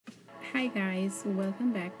Hi guys,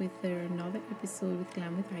 welcome back with another episode with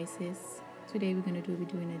Glam with Isis. Today we're going to be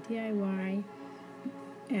doing a DIY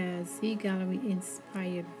Zgallerie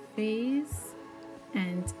inspired vase,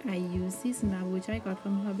 and I use this map which I got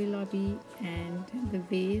from Hobby Lobby, and the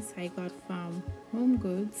vase I got from Home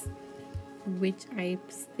Goods, which I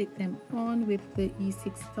stick them on with the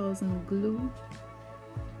E6000 glue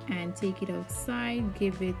and take it outside,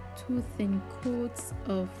 give it 2 thin coats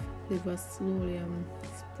of the Vase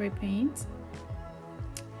spray paint.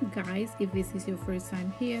 Guys, if this is your first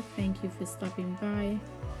time here, thank you for stopping by.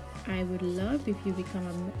 I would love if you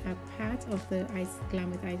become a part of the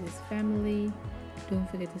Glam with Isis family. Don't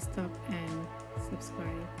forget to stop and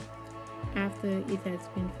subscribe. After it has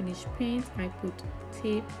been finished paint, I put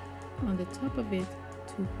tape on the top of it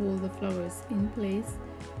to hold the flowers in place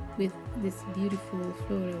with this beautiful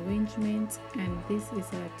floral arrangement, and this is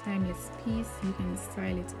a timeless piece. You can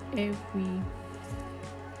style it every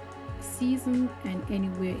season and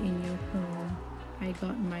anywhere in your home. I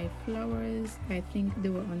got my flowers, I think they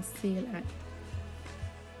were on sale at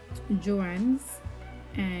Joann's,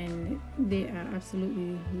 and they are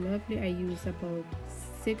absolutely lovely. I used about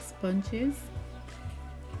 6 bunches,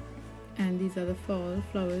 and these are the fall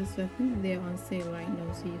flowers, so I think they're on sale right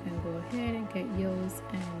now, so you can go ahead and get yours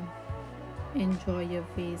and enjoy your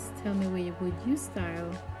vase. Tell me where would you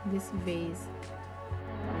style this vase.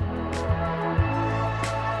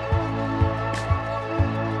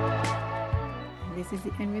 This is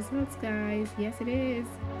the end results, guys. Yes, it is.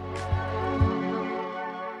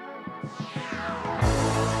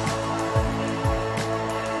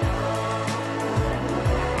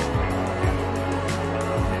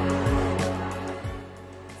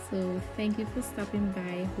 So thank you for stopping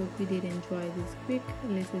by. Hope you did enjoy this quick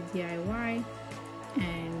little DIY,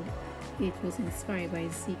 and it was inspired by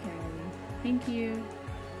Zgallerie. Thank you.